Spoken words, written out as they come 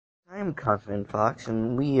I'm Confident Fox,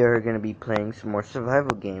 and we are going to be playing some more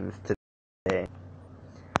survival games today.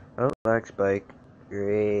 Oh, lag spike.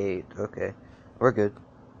 Great. Okay. We're good.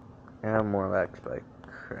 And more lag spike.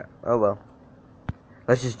 Crap. Oh well.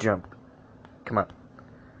 Let's just jump. Come on.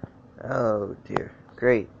 Oh dear.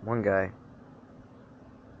 Great. One guy.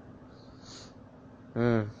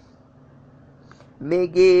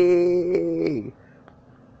 Miggy!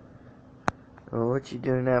 Oh, what you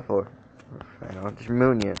doing that for? Fine, I'll just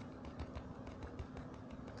moon you.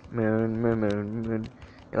 Moon.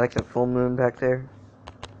 You like that full moon back there?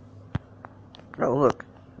 Oh, look.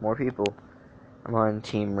 More people. I'm on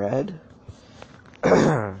Team Red.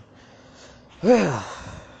 Yeah,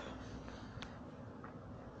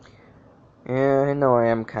 I know I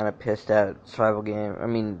am kind of pissed at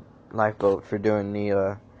Lifeboat for doing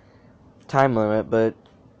the time limit, but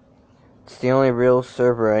it's the only real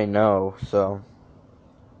server I know, so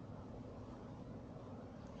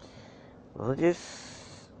we'll just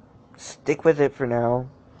stick with it for now.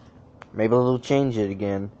 Maybe they'll change it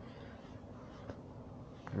again.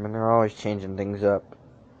 I mean, they're always changing things up.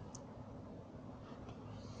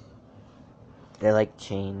 They like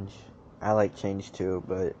change. I like change too,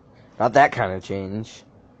 but not that kind of change,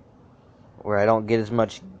 where I don't get as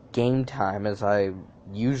much game time as I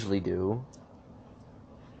usually do.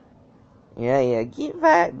 Yeah, get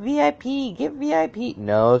VIP, get VIP.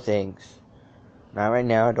 No, thanks. Not right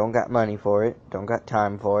now. I don't got money for it. Don't got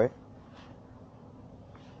time for it.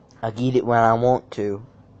 I get it when I want to.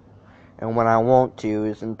 And when I want to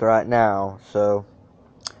isn't right now, so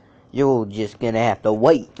you're just gonna have to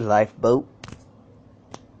wait, Lifeboat.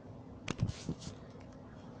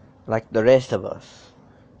 Like the rest of us.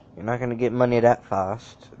 You're not gonna get money that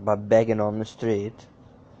fast by begging on the street.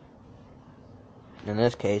 In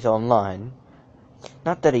this case, online.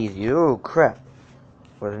 Not that easy. Oh, crap.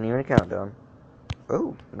 Wasn't even a countdown.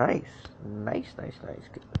 Oh, nice. Nice. Good.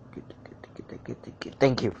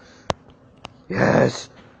 Thank you.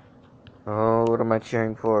 Yes! Oh, what am I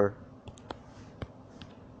cheering for?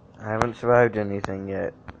 I haven't survived anything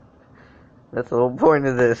yet. That's the whole point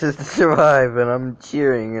of this, is to survive, and I'm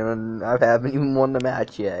cheering, and I haven't even won the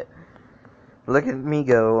match yet. Look at me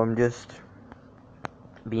go, I'm just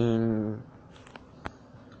being...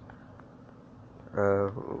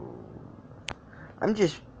 I'm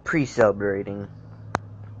just pre-celebrating,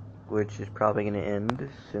 which is probably going to end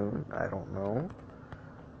soon. I don't know.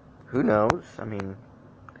 Who knows? I mean,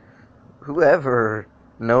 whoever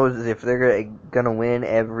knows if they're gonna win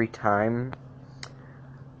every time,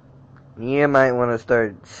 you might want to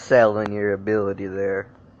start selling your ability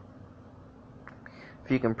there.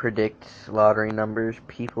 If you can predict lottery numbers,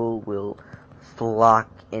 people will flock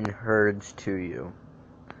in herds to you.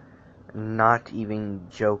 Not even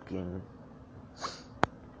joking.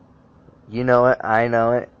 You know it, I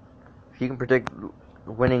know it. If you can predict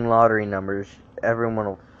winning lottery numbers, everyone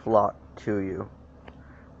will flock to you.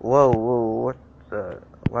 Whoa, what the...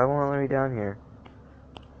 Why won't it let me down here?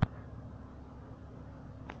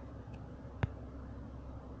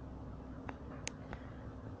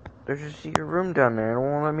 There's a secret room down there, and it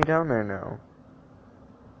won't let me down there now.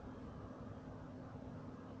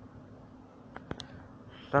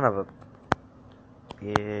 Son of a...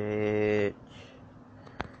 bitch.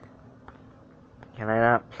 Can I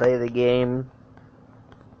not play the game?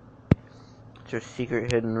 It's your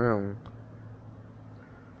secret hidden room.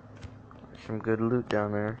 There's some good loot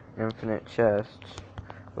down there. Infinite chests.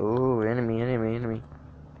 Oh, enemy.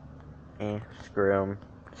 Screw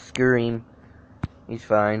him. He's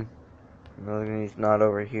fine. No, he's not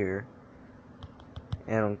over here.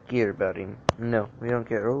 I don't care about him. No, we don't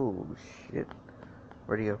care. Oh, shit.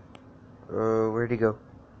 Where'd he go? Where'd he go?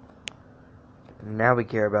 Now we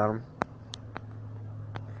care about him.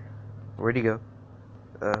 Where'd he go?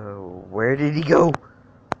 Where did he go? I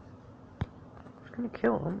was gonna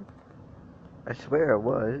kill him. I swear I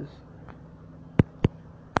was.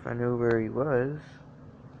 If I knew where he was.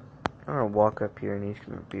 I'm gonna walk up here and he's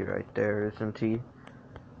gonna be right there, isn't he?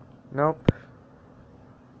 Nope.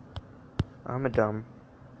 I'm a dumb.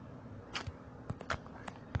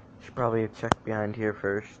 Should probably have checked behind here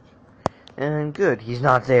first. And good, he's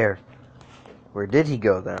not there. Where did he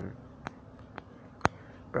go then?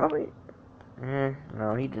 Probably...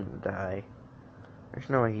 no, he didn't die. There's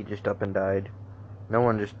no way he just up and died. No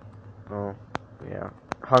one just... Oh, yeah.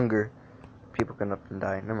 Hunger. People can up and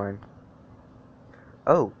die. Never mind.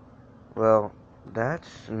 Oh. Well,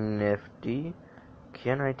 that's nifty.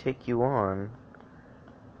 Can I take you on?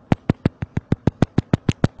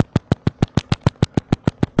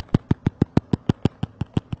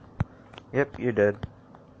 Yep, you're dead.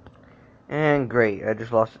 And great, I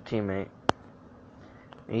just lost a teammate.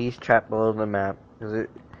 He's trapped below the map.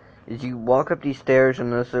 As you walk up these stairs,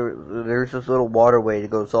 and there's this little waterway that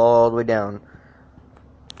goes all the way down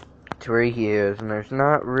to where he is, and there's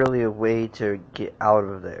not really a way to get out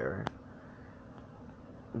of there.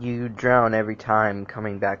 You drown every time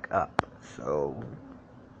coming back up, so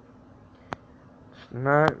it's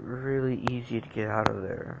not really easy to get out of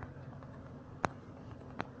there.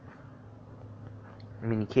 I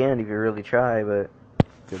mean, you can if you really try, but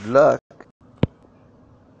good luck.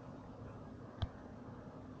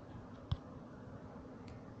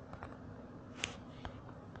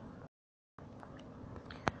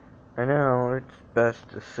 I know, it's best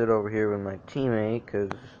to sit over here with my teammate, because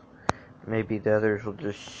maybe the others will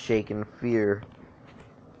just shake in fear.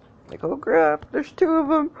 Like, oh crap, there's two of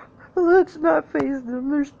them. Let's not face them,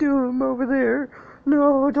 there's two of them over there.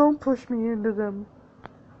 No, don't push me into them.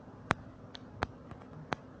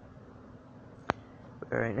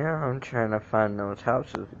 But right now, I'm trying to find those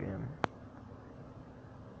houses again.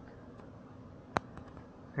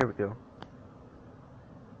 Here we go.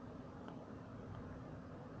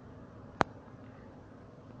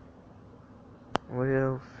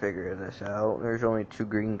 We'll figure this out. There's only two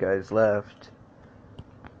green guys left.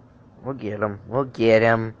 We'll get them. We'll get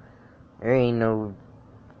him. There ain't no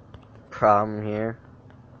problem here.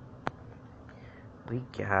 We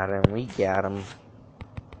got him. We got him.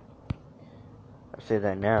 I say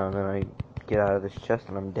that now, and then I get out of this chest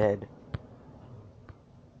and I'm dead.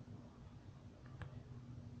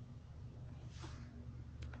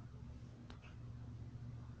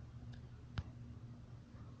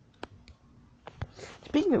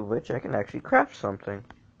 Speaking of which, I can actually craft something.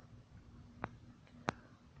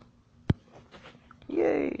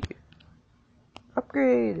 Yay!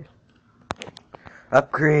 Upgrade!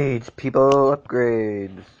 Upgrades, people,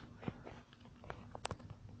 upgrades!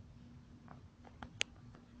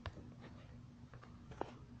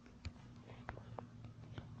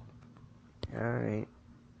 Alright.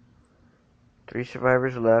 3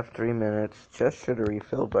 survivors left, 3 minutes. Chest should have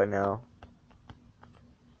refilled by now.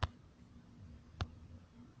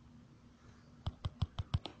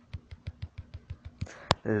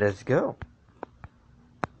 Let's go.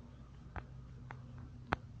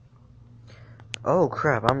 Oh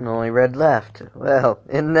crap, I'm the only red left. Well,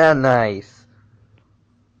 isn't that nice?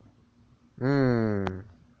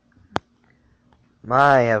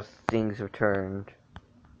 My, how things have turned.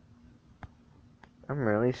 I'm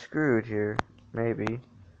really screwed here. Maybe.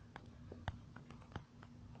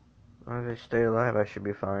 As long as I stay alive, I should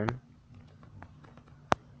be fine.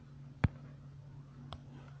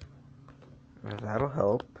 That'll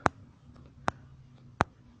help.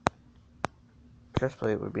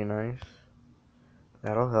 Chestplate would be nice.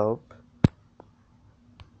 That'll help.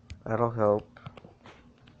 That'll help.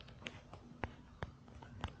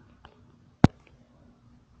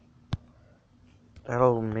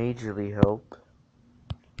 That'll majorly help.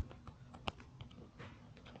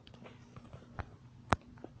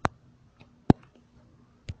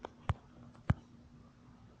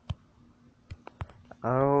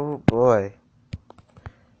 Oh boy.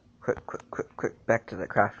 Quick, back to the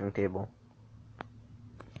crafting table.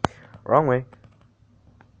 Wrong way.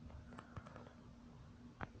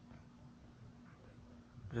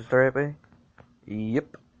 Is this the right way?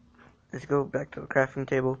 Yep. Let's go back to the crafting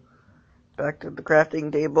table. Back to the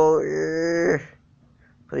crafting table.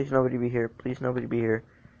 Please nobody be here. Please nobody be here.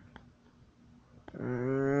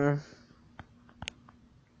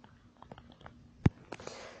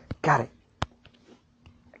 Got it.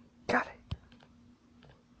 Got it.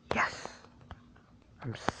 Yes.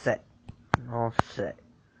 I'm set. I'm all set.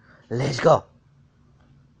 Let's go.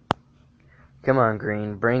 Come on,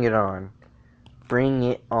 Green. Bring it on. Bring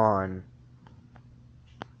it on.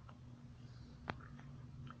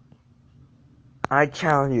 I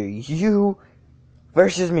challenge you. You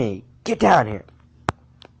versus me. Get down here.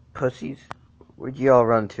 Pussies. Where'd y'all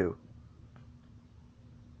run to?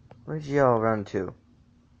 Where'd y'all run to?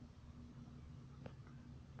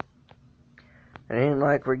 It ain't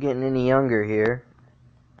like we're getting any younger here.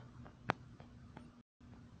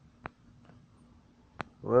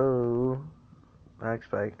 Whoa. Lag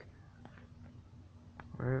spike.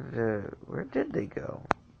 Where did they go?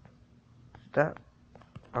 Stop.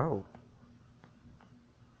 Oh.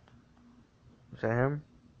 Is that him?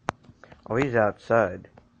 Oh, he's outside.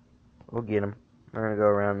 We'll get him. We're gonna go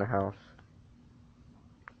around the house.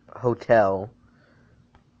 Hotel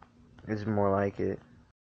is more like it.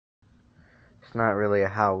 It's not really a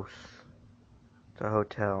house. It's a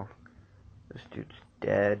hotel. This dude's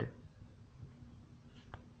dead.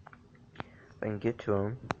 If I can get to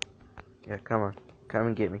him. Yeah, come on. Come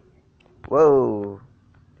and get me. Whoa.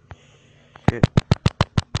 Shit.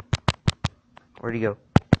 Where'd he go?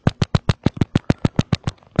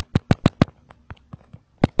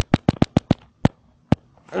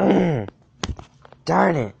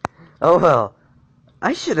 Darn it. Oh well.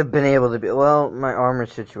 I should have been able to be... Well, my armor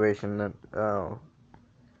situation... Oh.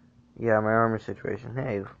 Yeah, my armor situation.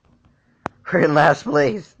 Hey. We're in last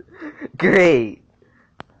place. Great.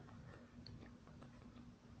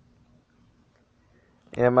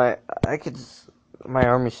 Yeah, my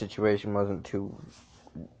army situation wasn't too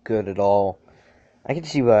good at all. I can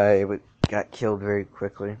see why I got killed very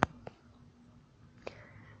quickly.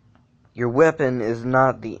 Your weapon is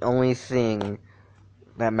not the only thing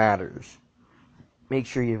that matters. Make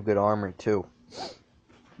sure you have good armor too,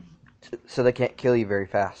 so they can't kill you very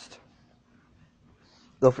fast.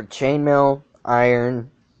 Go for chainmail,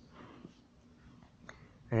 iron,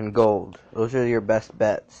 and gold. Those are your best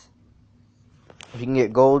bets. If you can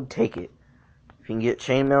get gold, take it. If you can get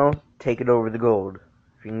chainmail, take it over the gold.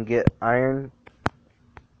 If you can get iron...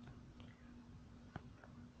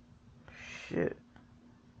 Shit.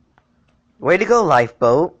 Way to go,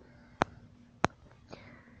 Lifeboat.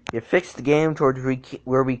 You fixed the game towards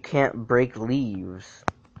where we can't break leaves.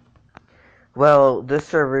 Well, this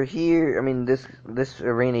server here, this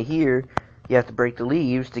arena here, you have to break the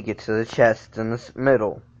leaves to get to the chest in the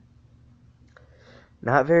middle.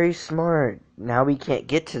 Not very smart. Now we can't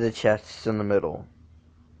get to the chests in the middle.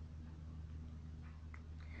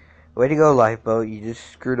 Way to go, Lifeboat. You just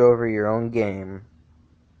screwed over your own game.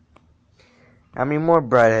 How many more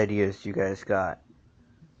bright ideas you guys got?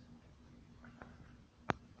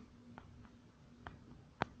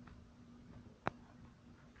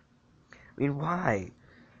 I mean, why?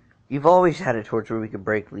 You've always had a torch where we could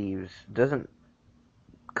break leaves. It doesn't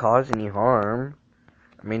cause any harm.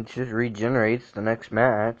 I mean, it just regenerates the next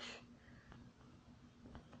match.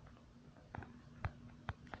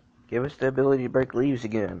 Give us the ability to break leaves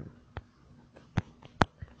again.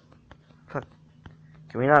 Fuck.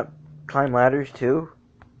 Can we not climb ladders too?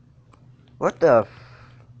 What the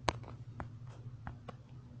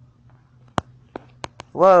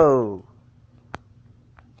Whoa!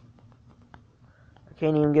 I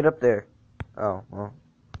can't even get up there. Oh, well.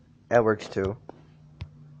 That works too.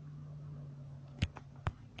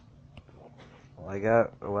 Well, I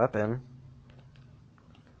got a weapon.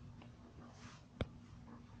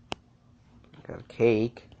 Got a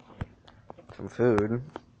cake. Some food.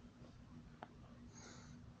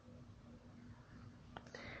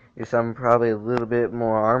 Guess I'm probably a little bit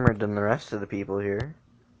more armored than the rest of the people here.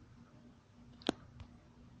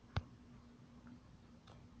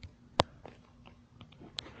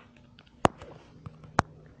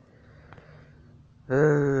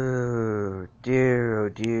 Oh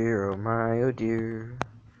dear, oh my, oh dear.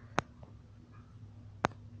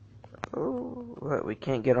 Oh, what, we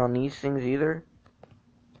can't get on these things either?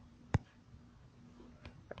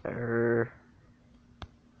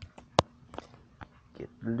 Get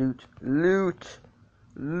loot, loot,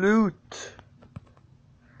 loot.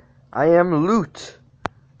 I am loot.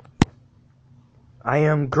 I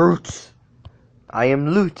am Groot. I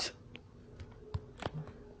am loot.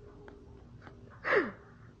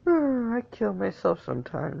 I kill myself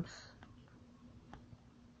sometimes.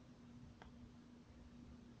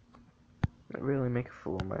 I really make a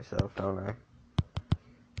fool of myself, don't I?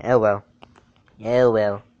 Oh well. Oh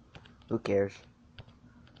well. Who cares?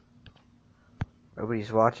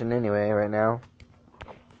 Nobody's watching anyway right now.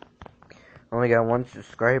 Only got one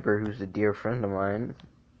subscriber who's a dear friend of mine.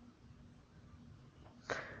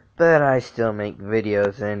 But I still make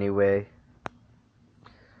videos anyway.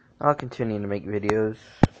 I'll continue to make videos,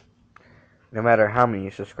 no matter how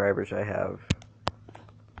many subscribers I have.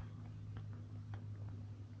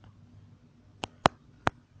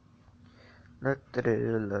 Don't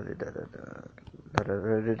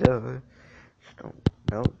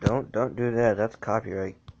do that. That's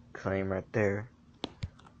copyright claim right there.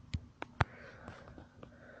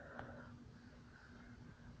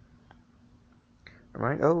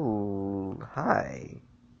 Alright, oh, hi.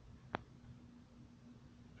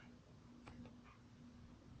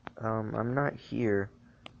 I'm not here.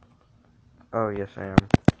 Oh, yes I am.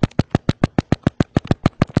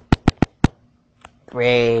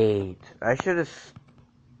 Great. I should have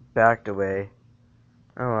backed away.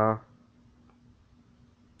 Oh well.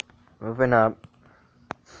 Moving up.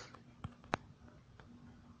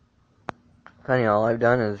 Funny, all I've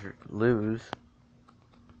done is lose.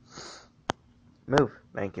 Move.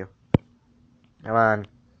 Thank you. Come on.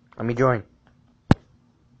 Let me join.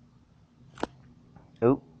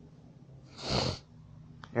 Oop.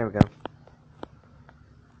 There we go.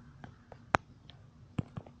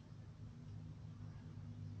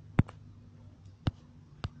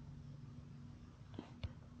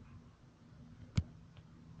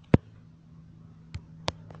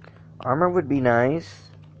 Armor would be nice.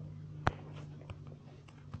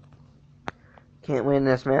 Can't win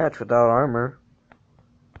this match without armor.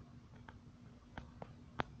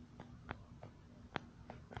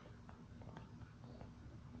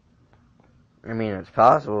 I mean, it's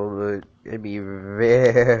possible, but it'd be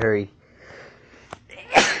very,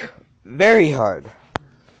 very hard.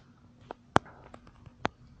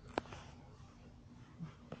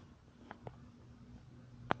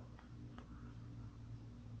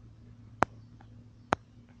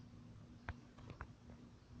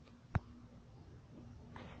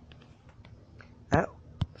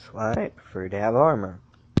 That's why I prefer to have armor.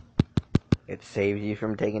 It saves you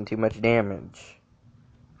from taking too much damage.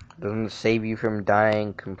 It doesn't save you from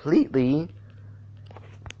dying completely,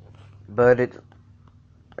 but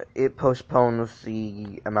it postpones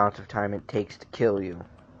the amount of time it takes to kill you.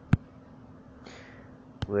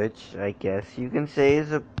 Which I guess you can say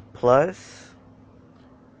is a plus.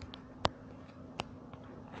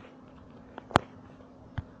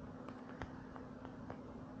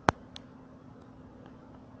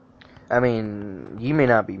 I mean, you may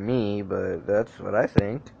not be me, but that's what I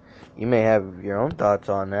think. You may have your own thoughts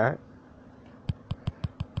on that.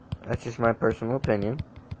 That's just my personal opinion.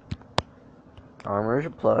 Armor is a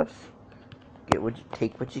plus.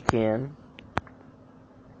 Take what you can.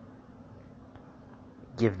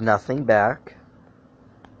 Give nothing back.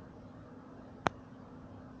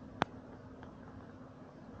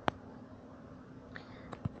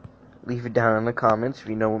 Leave it down in the comments if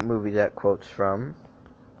you know what movie that quote's from.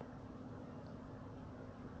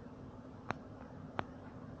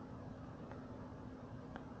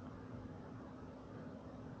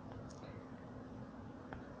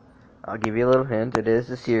 I'll give you a little hint. It is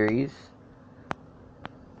a series.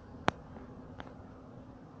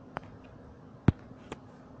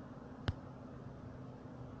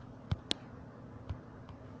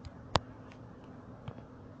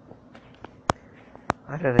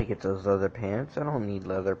 Why did I get those leather pants? I don't need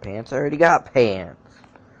leather pants. I already got pants.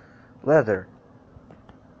 Leather.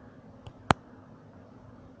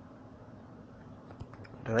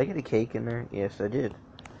 Did I get a cake in there? Yes, I did.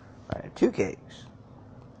 I had 2 cakes.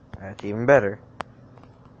 That's even better.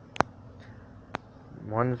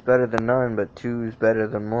 1's better than none, but 2's better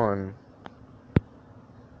than 1.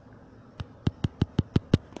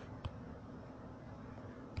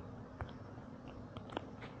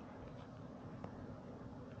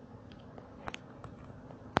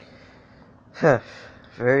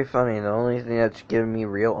 Very funny. The only thing that's giving me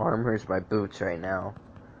real armor is my boots right now.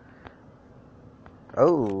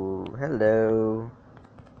 Oh, hello.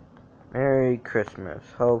 Merry Christmas.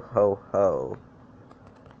 Ho, ho, ho.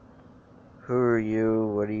 Who are you?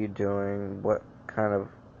 What are you doing? What kind of...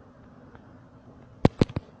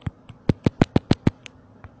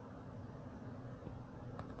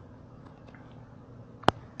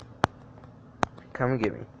 Come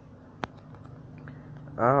get me.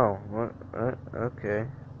 Oh, what? Okay.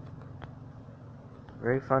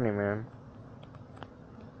 Very funny, man.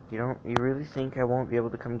 You really think I won't be able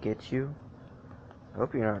to come get you? I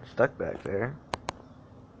hope you're not stuck back there.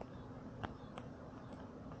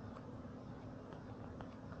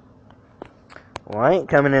 Well, I ain't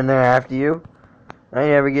coming in there after you. I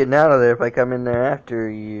ain't ever getting out of there if I come in there after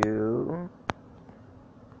you.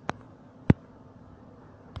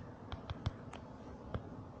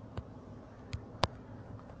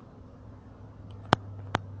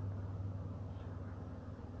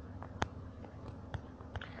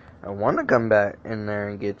 I want to come back in there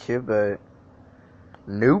and get you, but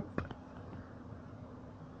nope.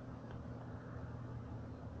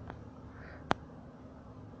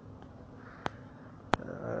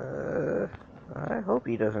 I hope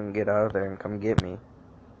he doesn't get out of there and come get me.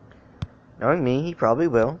 Knowing me, he probably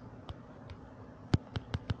will.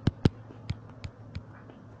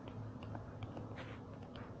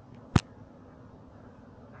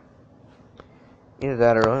 Either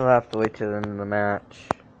that or he'll have to wait till the end of the match.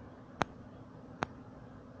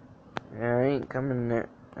 Yeah, I ain't coming there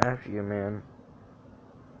after you, man.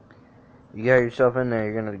 You got yourself in there,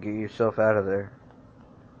 you're gonna get yourself out of there.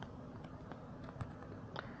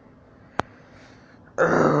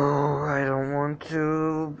 Oh, I don't want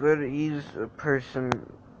to, but he's a person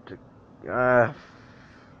to...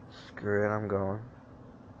 screw it, I'm going.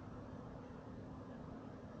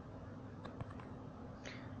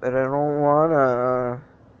 But I don't wanna...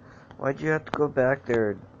 Why'd you have to go back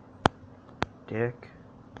there, dick?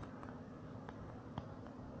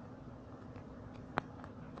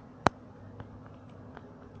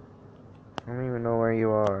 I don't even know where you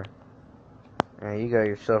are. Yeah, you got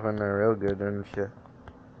yourself in there real good, didn't you?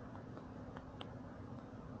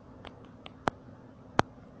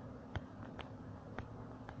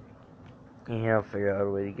 Yeah, I'll figure out a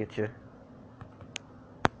way to get you.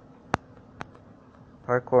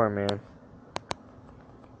 Parkour, man.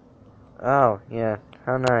 Oh, yeah.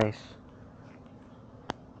 How nice.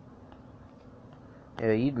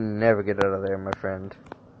 Yeah, you'd never get out of there, my friend.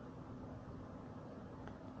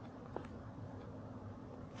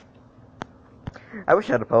 I wish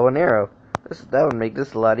I had a bow and arrow. That would make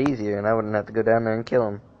this a lot easier, and I wouldn't have to go down there and kill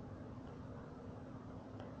him.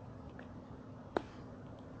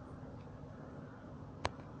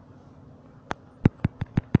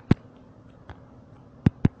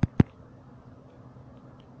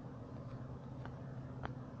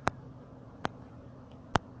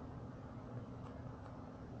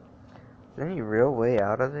 Is there any real way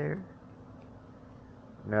out of there?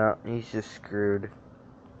 No, he's just screwed.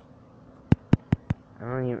 I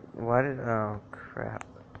don't even... Why did... Oh, crap.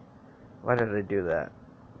 Why did I do that?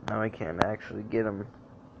 Now I can't actually get him.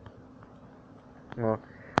 Well,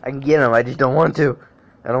 I can get him, I just don't want to.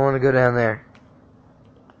 I don't want to go down there.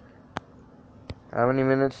 How many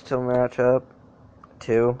minutes till match up?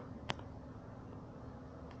 2.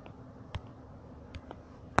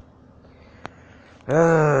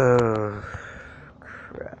 Oh,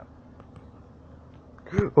 crap.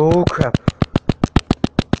 Oh, crap.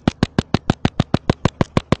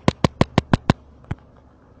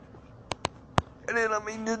 I did not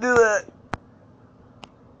mean to do that.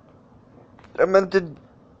 I meant to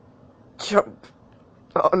jump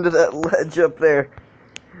onto that ledge up there.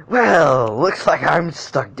 Well, looks like I'm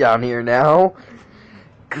stuck down here now.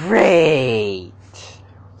 Great.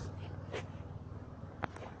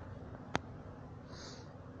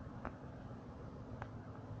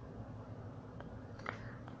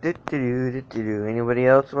 Anybody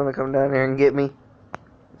else want to come down here and get me?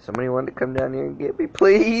 Somebody want to come down here and get me,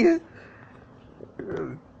 please?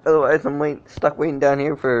 Otherwise, I'm stuck waiting down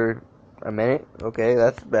here for a minute. Okay,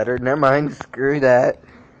 that's better. Never mind. Screw that.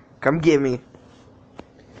 Come get me.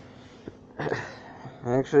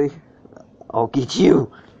 Actually, I'll get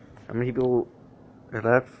you. How many people are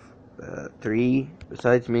left? 3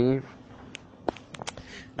 besides me.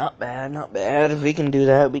 Not bad, not bad. If we can do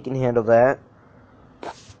that, we can handle that.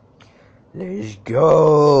 Let's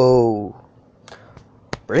go.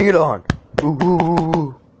 Bring it on.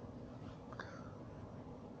 Ooh.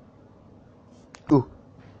 Ooh.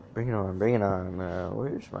 Bring it on, bring it on.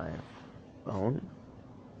 Where's my phone?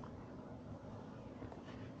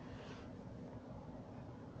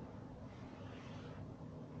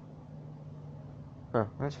 Oh,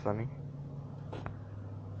 that's funny.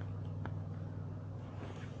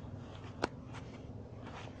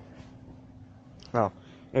 Oh,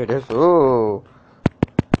 here it is. Ooh.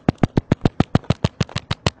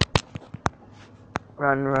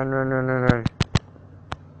 Run, run, run, run, run, run.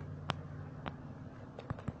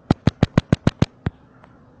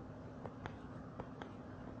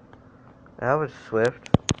 That was swift.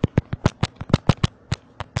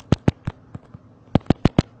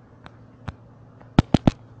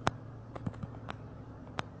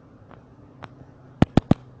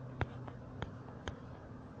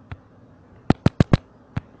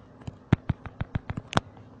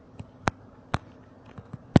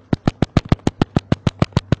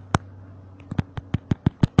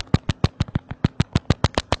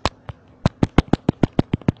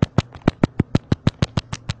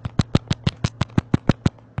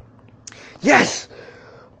 Yes!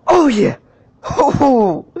 Oh yeah!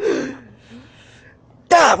 Oh!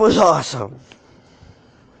 That was awesome!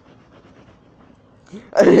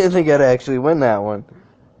 I didn't think I'd actually win that one.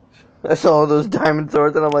 I saw all those diamond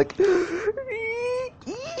swords and I'm like, eek,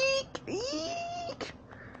 eek, eek.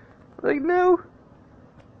 Like, no.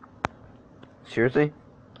 Seriously?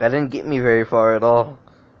 That didn't get me very far at all.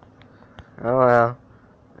 Oh well.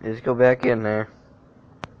 Just go back in there.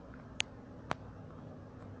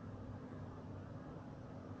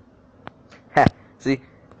 Ha! See?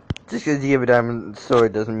 Just because you have a diamond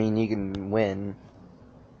sword doesn't mean you can win.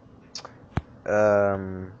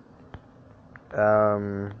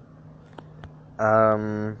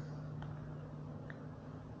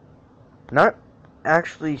 Not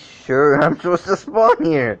actually sure I'm supposed to spawn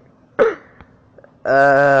here.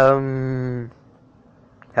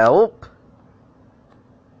 Help?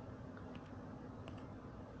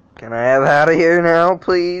 Can I have out of here now,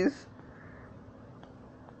 please?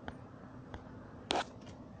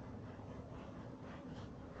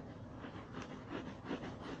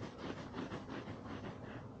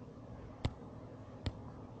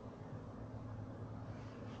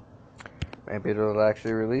 Maybe it'll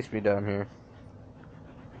actually release me down here.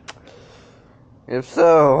 If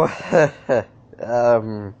so,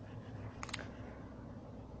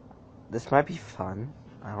 this might be fun.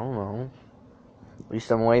 I don't know. least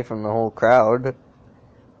I'm away from the whole crowd.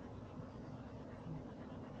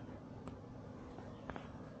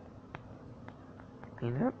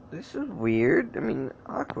 You know, this is weird. I mean,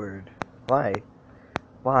 awkward. Why?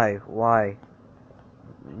 Why? Why?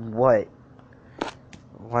 What?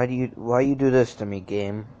 Why you do this to me,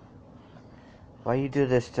 game? Why you do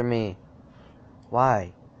this to me?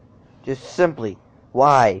 Why? Just simply,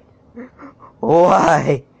 why?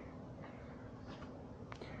 Why?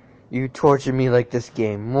 You torture me like this,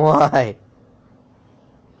 game. Why?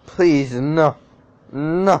 Please, no.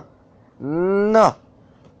 No. No.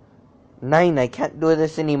 Nine, I can't do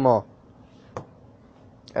this anymore.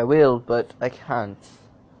 I will, but I can't.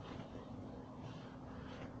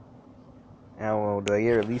 Now, do I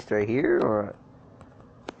get at least right here, or...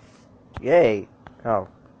 Yay! Oh,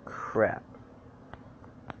 crap.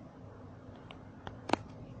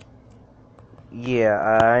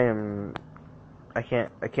 Yeah, I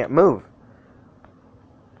can't move.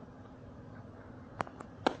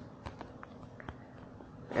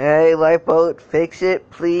 Hey, Lifeboat, fix it,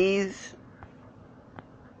 please.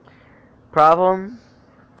 Problem?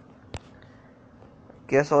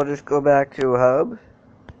 Guess I'll just go back to hub.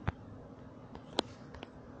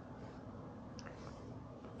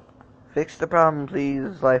 Fix the problem,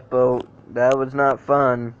 please, Lifeboat. That was not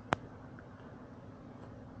fun.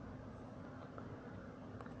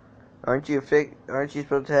 Aren't you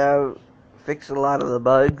supposed to fix a lot of the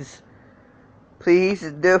bugs? Please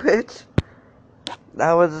do it.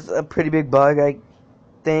 That was a pretty big bug, I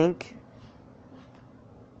think.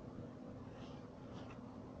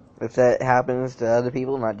 If that happens to other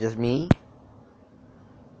people, not just me.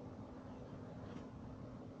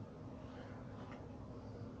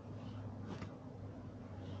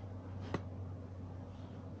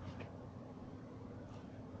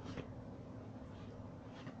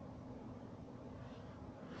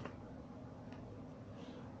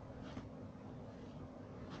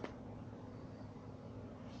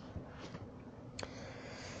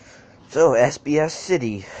 So, SBS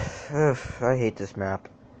City. Ugh, I hate this map.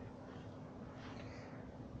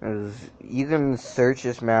 You can search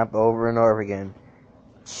this map over and over again.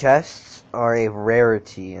 Chests are a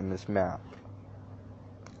rarity in this map.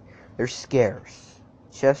 They're scarce.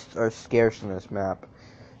 Chests are scarce in this map.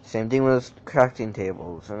 Same thing with crafting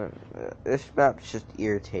tables. And this map's just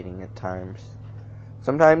irritating at times.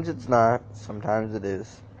 Sometimes it's not. Sometimes it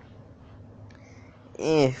is.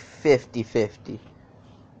 50-50.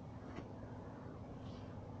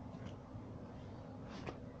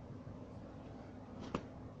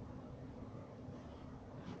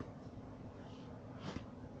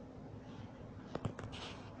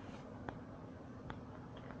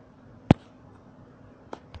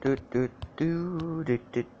 Do do do do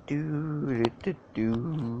do do do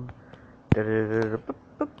do.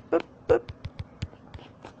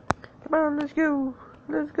 Come on, let's go.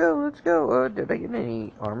 Let's go. Let's go. Did I get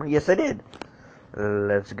any armor? Yes, I did.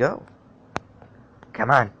 Let's go. Come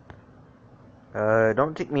on.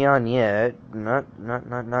 Don't take me on yet. Not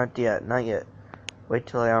yet. Not yet. Wait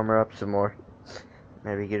till I armor up some more.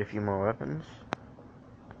 Maybe get a few more weapons.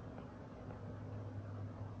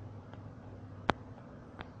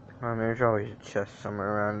 There's always a chest somewhere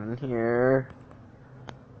around in here.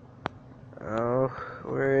 Oh,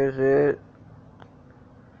 where is it?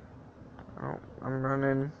 Oh, I'm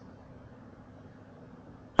running.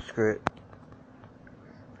 Screw it.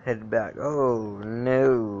 Head back. Oh,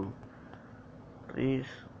 no. Please,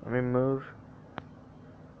 let me move.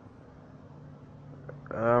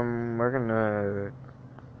 We're gonna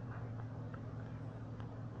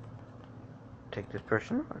take this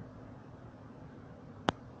person on.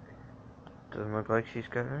 Doesn't look like she's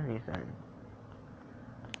got anything.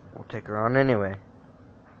 We'll take her on anyway.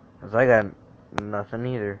 Cause I got nothing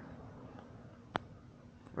either.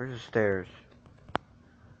 Where's the stairs?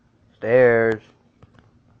 Stairs.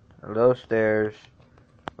 Hello, stairs.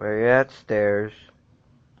 Where you at, stairs?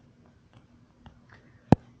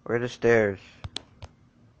 Where are the stairs?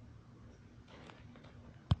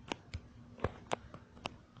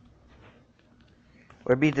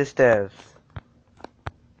 Where be the stairs?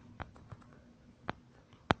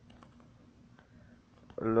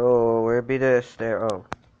 Hello, where be the stair? Oh.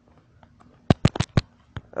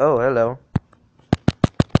 Oh, hello.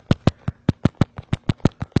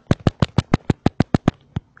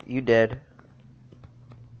 You dead.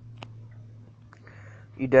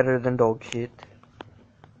 You deader than dog shit.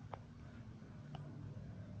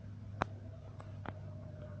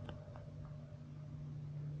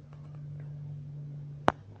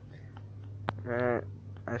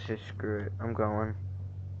 I said screw it. I'm going.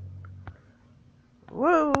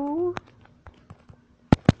 Whoa!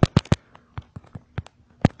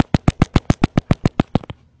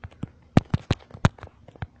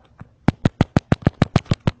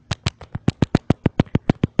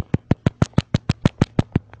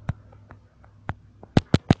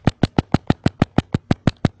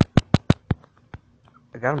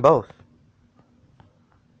 got them both.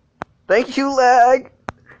 Thank you, lag!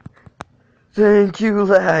 Thank you,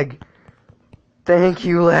 lag! Thank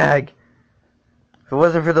you, lag! If it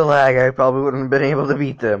wasn't for the lag, I probably wouldn't have been able to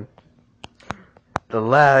beat them. The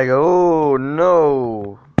lag, oh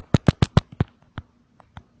no!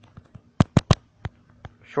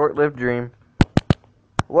 Short-lived dream.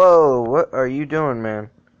 Whoa, what are you doing, man?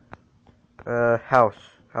 House,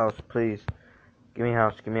 please. Give me a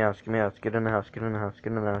house, give me a house, give me a house. Get in the house, get in the house,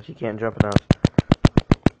 get in the house. You can't jump in the house.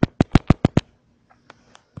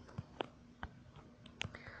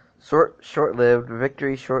 Short-lived.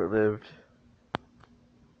 Victory short-lived.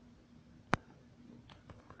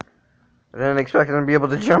 I didn't expect them to be able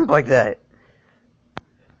to jump like that.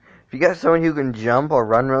 If you got someone who can jump or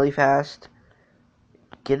run really fast,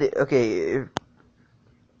 get it. Okay,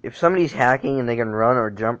 if somebody's hacking and they can run or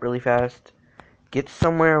jump really fast, get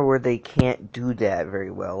somewhere where they can't do that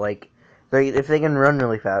very well. Like, if they can run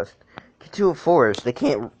really fast, get to a forest. They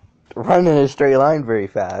can't run in a straight line very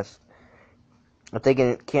fast. If they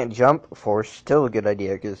can't jump, forest still a good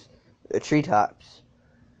idea because treetops.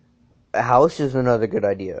 A house is another good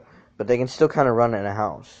idea, but they can still kind of run in a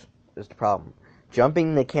house. Is the problem.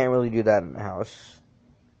 Jumping, they can't really do that in a house.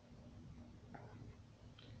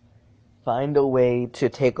 Find a way to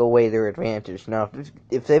take away their advantage. Now,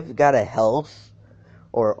 if they've got a health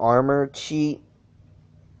or armor cheat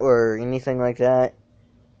or anything like that,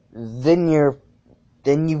 then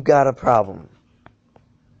you've got a problem.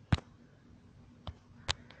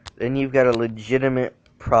 Then you've got a legitimate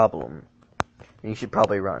problem. And you should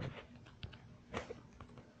probably run.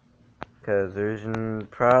 Because there's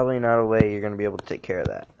probably not a way you're going to be able to take care of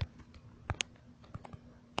that.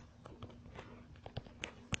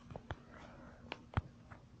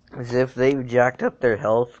 As if they've jacked up their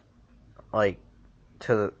health, like,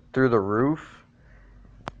 through the roof,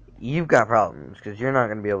 you've got problems. Because you're not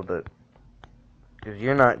going to be able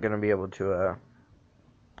to...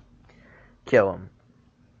 kill them.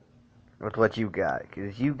 With what you've got.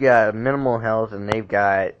 Because you've got minimal health and they've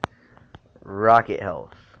got rocket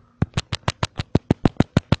health.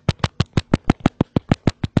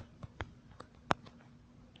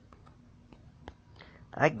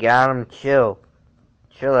 I got him. Chill.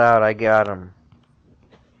 Chill out. I got him.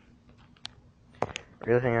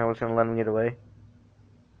 Really think I was going to let him get away?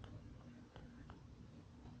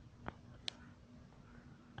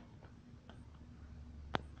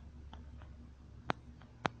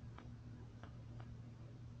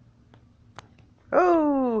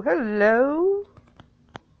 Oh, hello.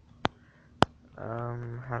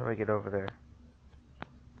 How do I get over there?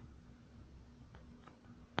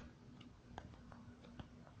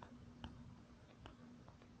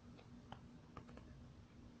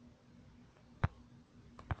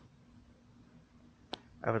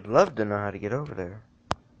 I would love to know how to get over there.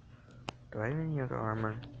 Do I have any other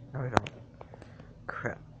armor? No, I don't.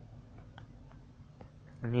 Crap.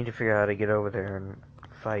 I need to figure out how to get over there and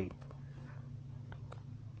fight.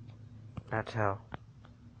 That's how.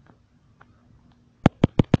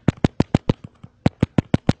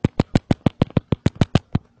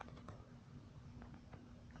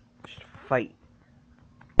 Just fight.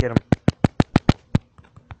 Get him.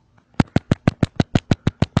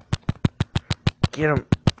 Get him.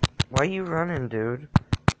 Why are you running, dude?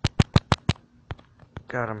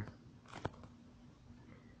 Got him.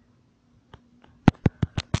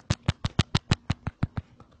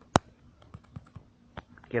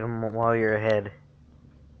 Get him while you're ahead.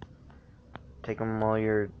 Take him while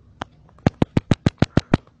you're...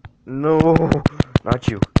 No! Not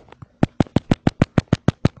you.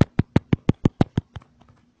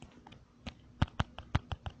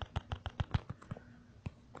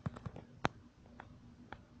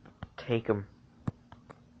 Take him.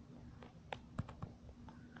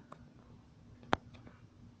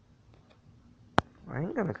 I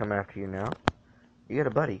ain't gonna come after you now. You got a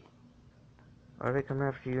buddy. Why do they come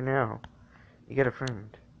after you now? You got a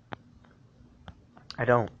friend. I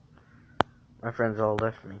don't. My friends all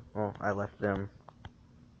left me. Well, I left them.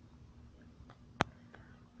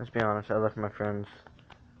 Let's be honest, I left my friends.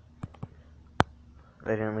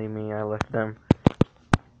 They didn't leave me, I left them.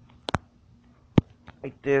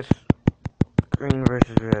 Like this. Green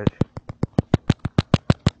versus red.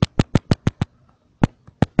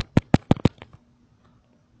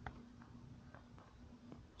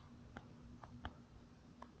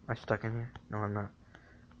 Am I stuck in here? No, I'm not.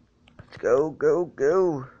 Let's go, go,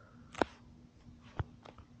 go!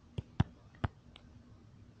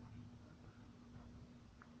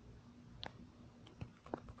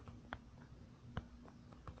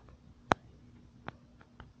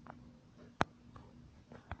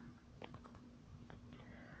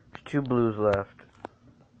 2 blues left.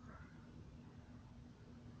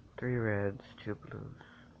 3 reds, 2 blues.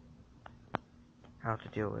 How to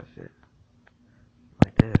deal with it?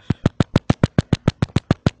 Like this.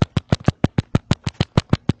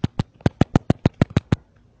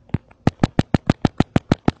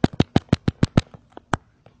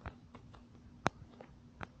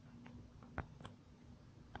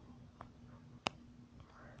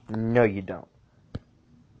 No, you don't.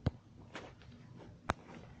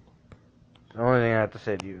 The only thing I have to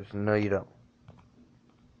say to you is, no, you don't.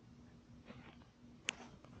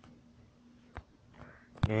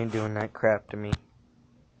 You ain't doing that crap to me.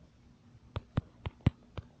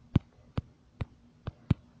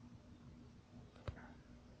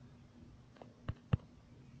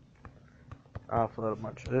 Offload a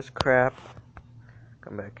bunch of this crap.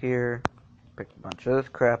 Come back here. Pick a bunch of this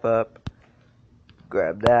crap up.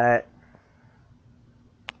 Grab that.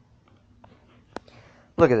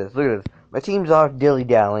 Look at this, look at this. My team's off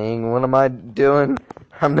dilly-dallying. What am I doing?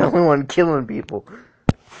 I'm the only one killing people.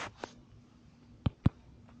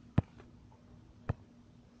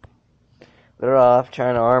 They're off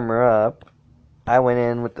trying to armor up. I went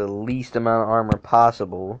in with the least amount of armor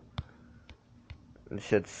possible. And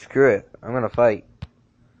said, screw it. I'm gonna fight.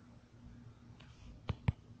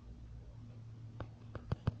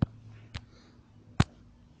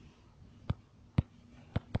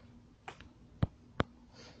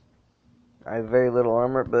 I have very little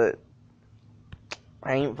armor, but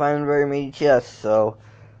I ain't finding very many chests, so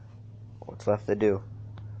what's left to do?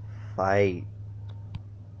 Fight.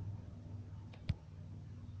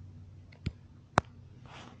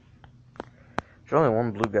 There's only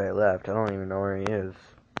one blue guy left. I don't even know where he is.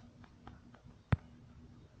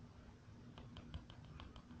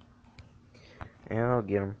 Yeah, I'll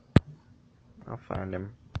get him. I'll find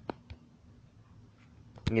him.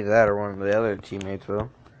 Either that or one of the other teammates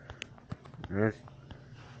will.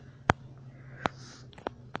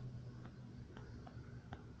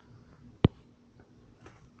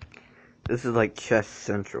 This is like chest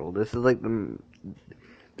central. This is like the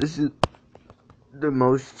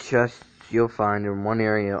most chests you'll find in one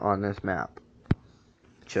area on this map.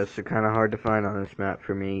 Chests are kind of hard to find on this map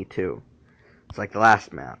for me too. It's like the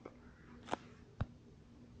last map.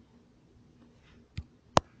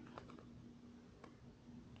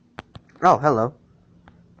 Oh, hello.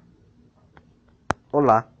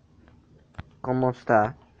 Hola. ¿Cómo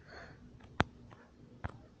está?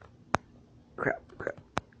 Crap.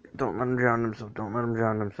 Don't let him drown himself. Don't let him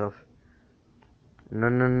drown himself. No.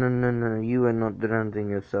 You are not drowning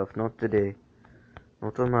yourself. Not today.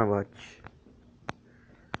 Not on my watch.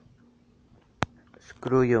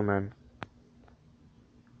 Screw you, man.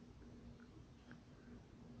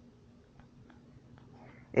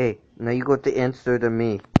 Hey, now you got to answer to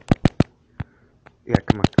me. Yeah,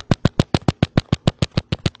 come on.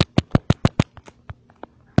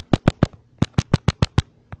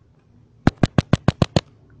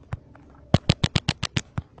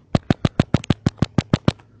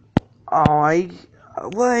 Oh,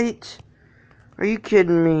 what? Are you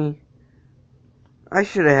kidding me? I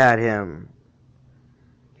should have had him.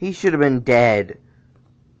 He should have been dead.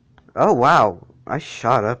 Oh, wow. I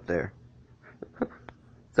shot up there.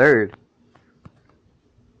 Third.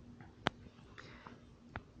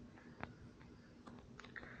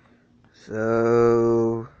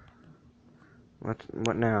 So,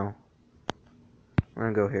 what now? We're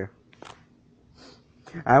gonna go here.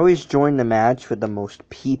 I always join the match with the most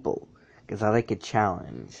people, because I like a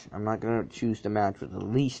challenge. I'm not gonna choose the match with the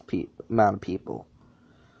least amount of people.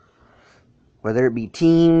 Whether it be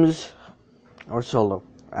teams or solo.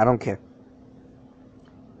 I don't care.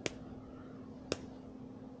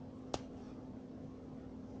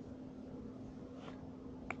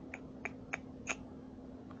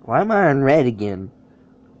 Why am I on red again?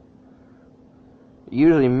 It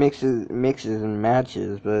usually mixes and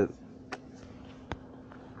matches, but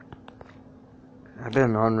I've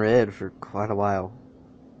been on red for quite a while.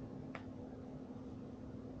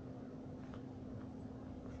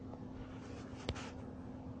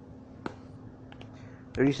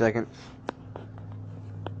 $30 seconds.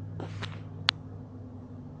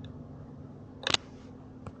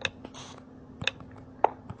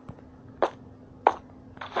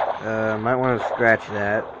 Might want to scratch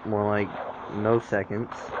that. More like no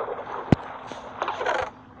seconds.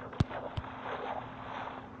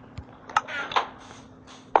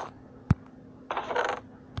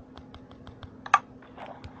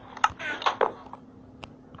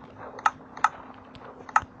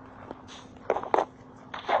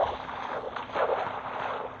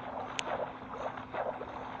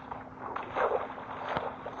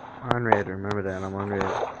 On red, remember that, I'm on red.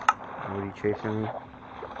 What are you chasing me?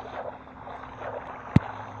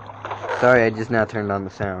 Sorry, I just now turned on the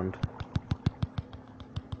sound.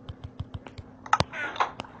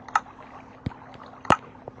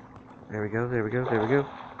 There we go, there we go, there we go.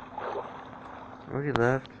 Where he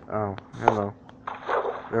left? Oh, hello.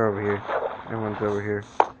 They're over here. Everyone's over here.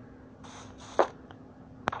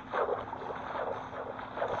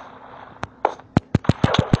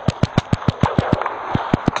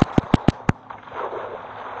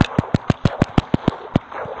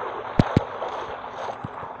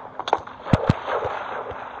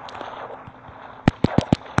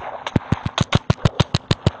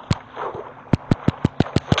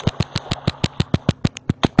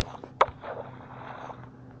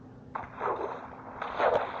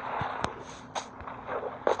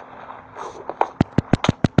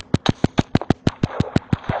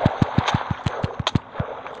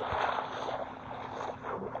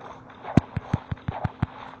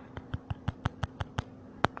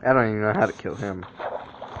 I don't even know how to kill him.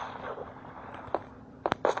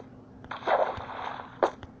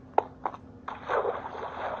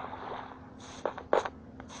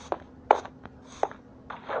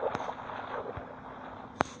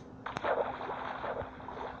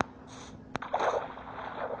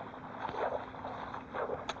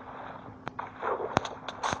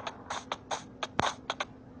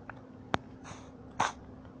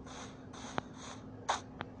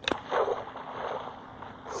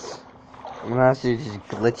 Master's just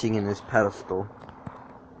glitching in his pedestal.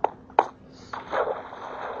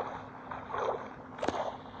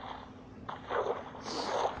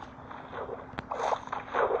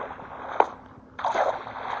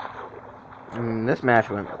 This match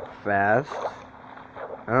went fast.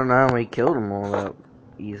 I don't know how he killed them all that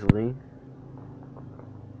easily.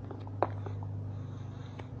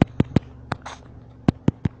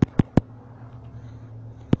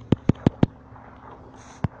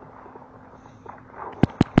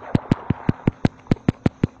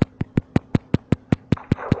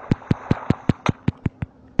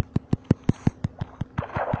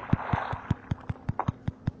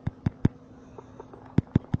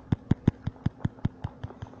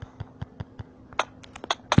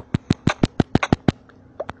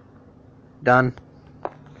 Done.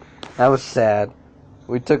 That was sad.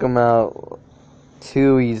 We took him out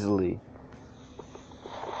too easily.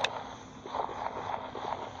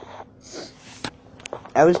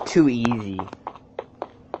 That was too easy.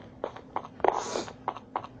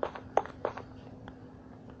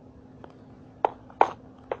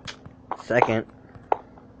 Second.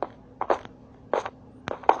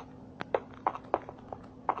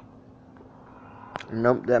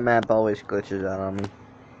 Nope, that map always glitches out on me.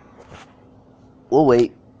 We'll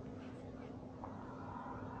wait.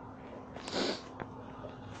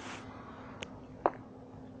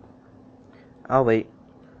 I'll wait.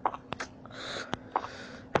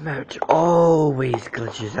 The match always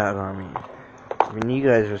glitches out on me. I mean, you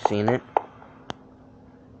guys have seen it.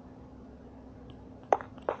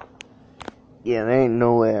 Yeah, there ain't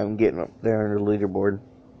no way I'm getting up there on the leaderboard.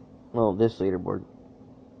 Well, this leaderboard.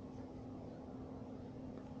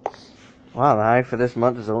 Wow, the high for this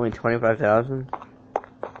month is only 25,000.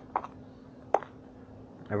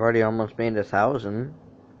 I've already almost made 1,000. Does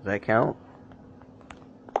that count?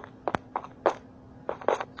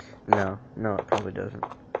 No, it probably doesn't.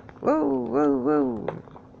 Whoa, whoa, whoa.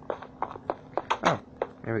 Oh,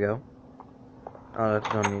 here we go. Oh,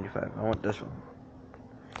 that's zone 85. I want this one.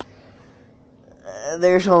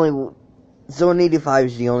 There's only... Zone 85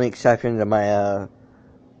 is the only exception to my,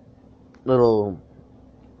 to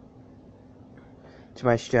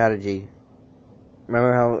my strategy.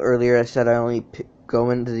 Remember how earlier I said I only go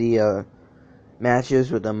into the, matches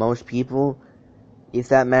with the most people? If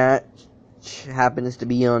that match happens to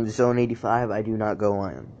be on Zone 85, I do not go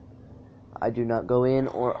in. I do not go in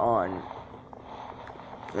or on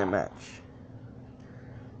that match.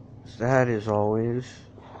 So that is always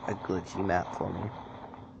a glitchy map for me.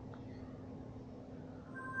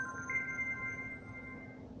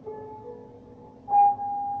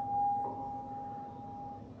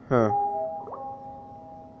 Huh.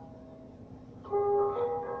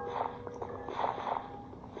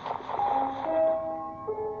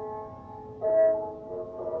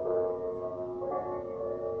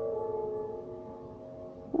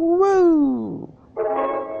 Woo!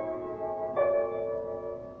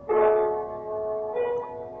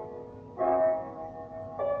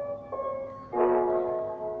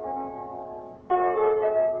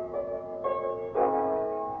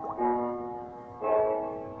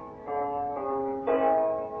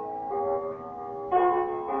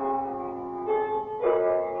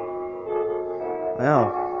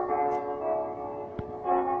 Well,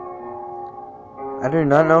 do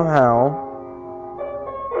not know how,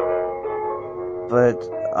 but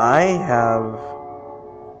I have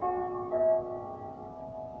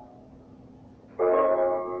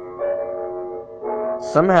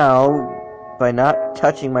somehow, by not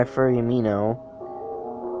touching my furry amino,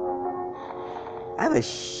 I have a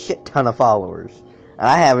shit ton of followers. And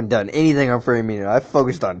I haven't done anything on furry amino. I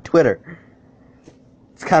focused on Twitter.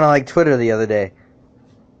 It's kind of like Twitter the other day.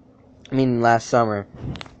 I mean, last summer.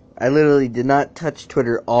 I literally did not touch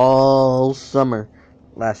Twitter all summer.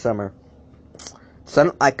 Last summer.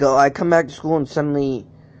 I come back to school and suddenly,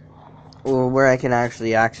 where I can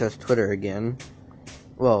actually access Twitter again.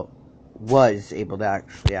 Well, was able to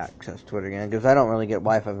actually access Twitter again, because I don't really get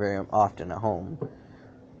Wi-Fi very often at home.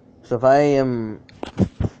 So if I'm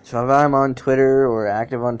on Twitter or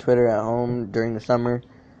active on Twitter at home during the summer,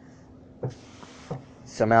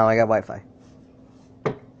 somehow I got Wi-Fi.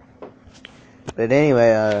 But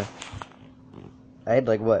anyway, I had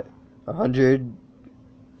like, 100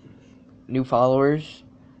 new followers?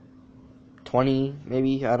 20,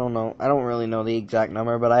 maybe? I don't know. I don't really know the exact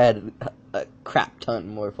number, but I had a crap ton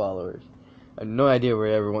more followers. I have no idea where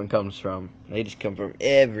everyone comes from. They just come from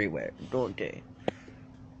everywhere, don't they?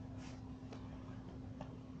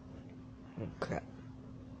 Oh, crap.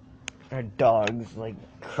 Our dog's, like,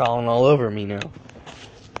 crawling all over me now.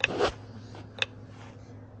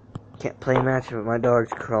 Can't play a match if my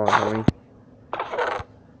dog's crawling over me.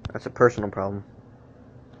 That's a personal problem.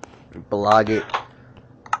 Blog it.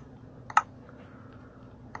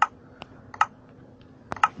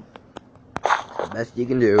 Best you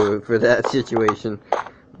can do for that situation.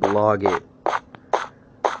 Blog it.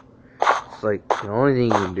 It's like the only thing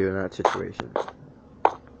you can do in that situation.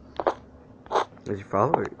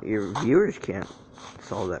 Because your viewers can't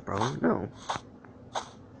solve that problem. No.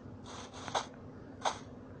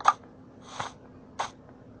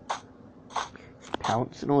 Just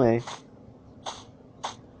pouncing away.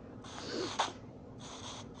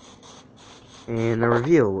 And the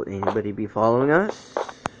reveal, will anybody be following us?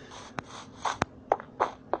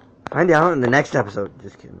 Find out in the next episode.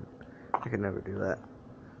 Just kidding. I could never do that.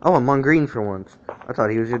 Oh, I'm on green for once. I thought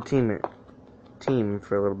he was your team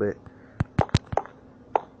for a little bit.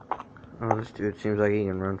 Oh, this dude seems like he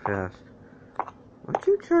can run fast. What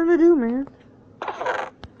you trying to do, man?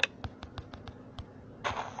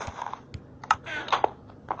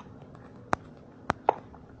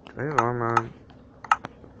 Do I have armor on?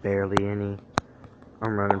 Barely any.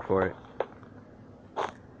 I'm running for it.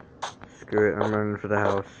 Screw it, I'm running for the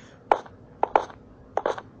house.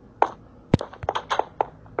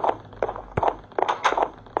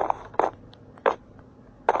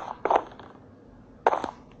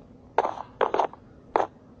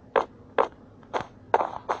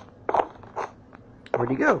 Where'd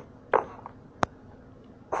he go?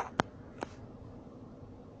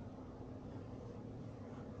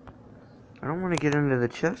 I don't want to get into the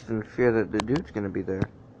chest and fear that the dude's gonna be there.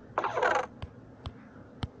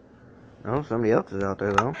 Oh, somebody else is out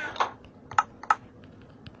there though.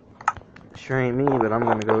 Sure ain't me, but I'm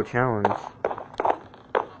gonna go challenge.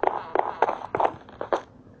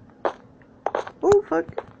 Oh fuck,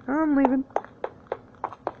 I'm leaving.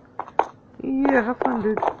 Yeah, have fun,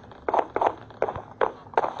 dude.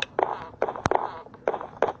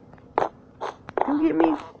 Come get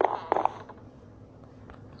me.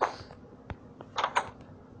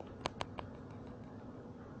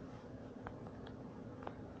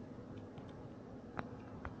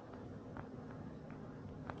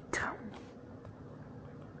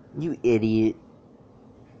 You idiot.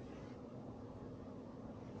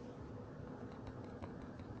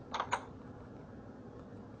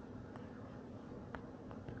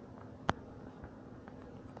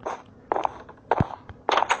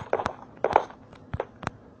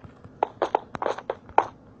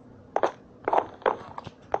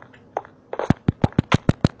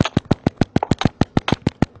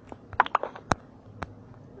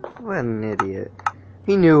 What an idiot.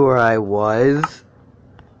 He knew where I was.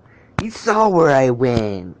 He saw where I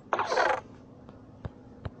went.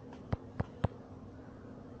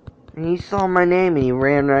 And he saw my name and he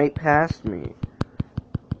ran right past me.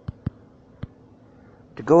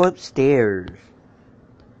 To go upstairs.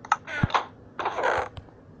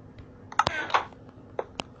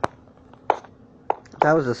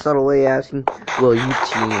 That was a subtle way of asking, will you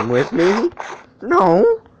team with me?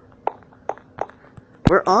 No.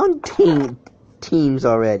 We're on teams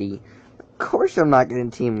already. Of course I'm not going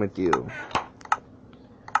to team with you.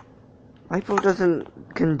 Lifeboat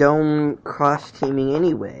doesn't condone cross-teaming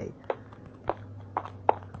anyway.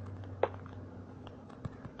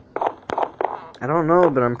 I don't know,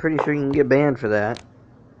 but I'm pretty sure you can get banned for that.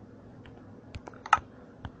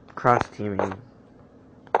 cross-teaming.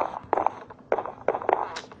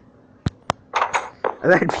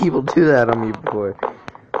 I've had people do that on me before.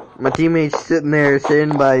 My teammate's sitting there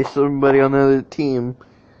standing by somebody on the other team.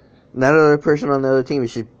 And that other person on the other team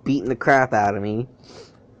is just beating the crap out of me.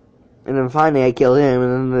 And then finally I kill him,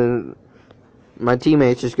 and then my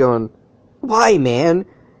teammate's just going, "Why, man?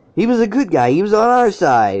 He was a good guy. He was on our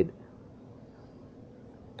side."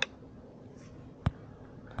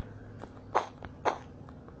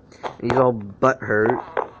 He's all butthurt.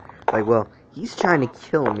 Like, well, he's trying to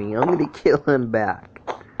kill me. I'm gonna kill him back.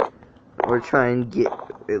 Or try and get,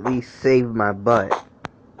 at least save my butt.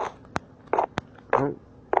 Oh.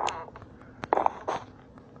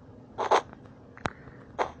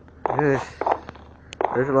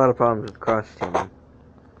 There's a lot of problems with cross-teaming.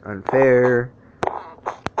 Unfair.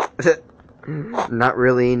 Not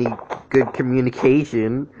really any good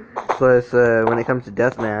communication. Plus, when it comes to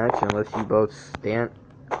deathmatch, unless you both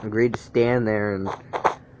agree to stand there and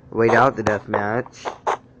wait out the deathmatch,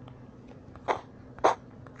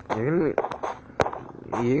 you're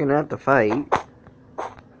gonna have to fight.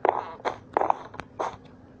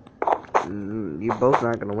 You're both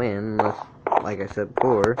not gonna win unless, like I said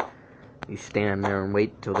before, you stand there and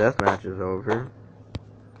wait till deathmatch is over.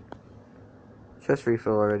 Chest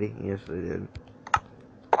refill already? Yes, I did.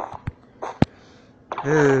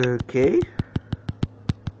 Okay.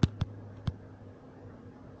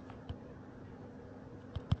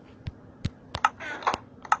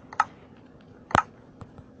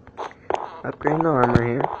 Upgrading the armor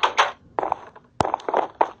here.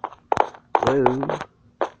 Whoa.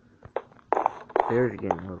 There's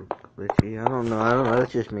getting a little glitchy. I don't know.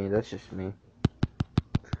 That's just me.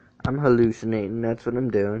 I'm hallucinating. That's what I'm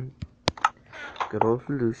doing. Good old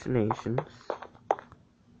hallucinations.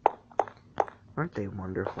 Aren't they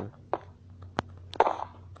wonderful?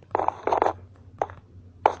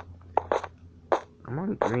 I'm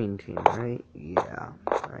on green team, right? Yeah,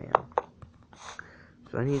 I am.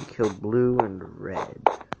 So I need to kill blue and red.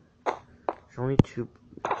 There's only two.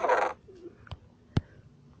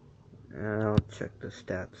 I'll check the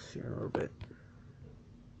stats here in a little bit.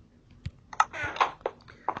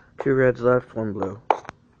 2 reds left, 1 blue.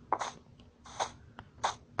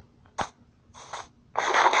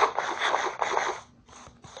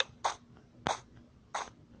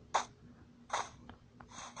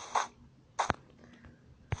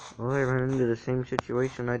 Well, I ran into the same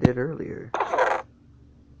situation I did earlier.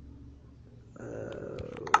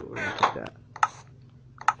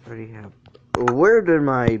 Where did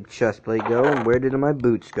my chest plate go, and where did my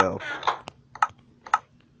boots go?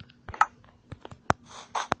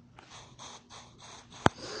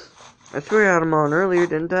 I swear I had them on earlier,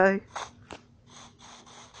 didn't I?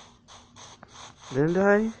 Didn't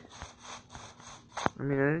I? I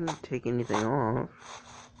mean, I didn't take anything off.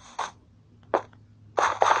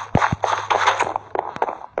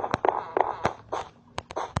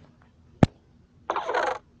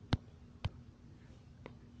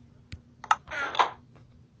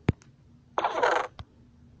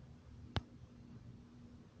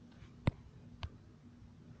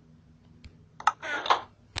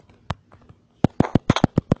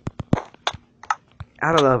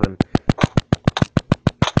 Out of oven.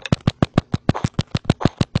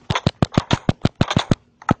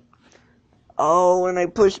 Oh, and I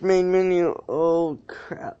pushed main menu. Oh,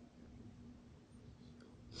 crap.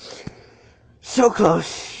 So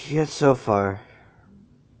close, yet so far.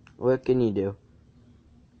 What can you do?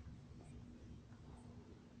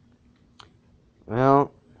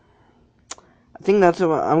 Well, I think that's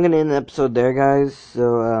what I'm going to end the episode there, guys.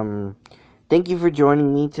 So, thank you for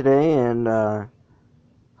joining me today, and,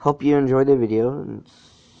 hope you enjoyed the video, and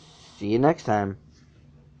see you next time.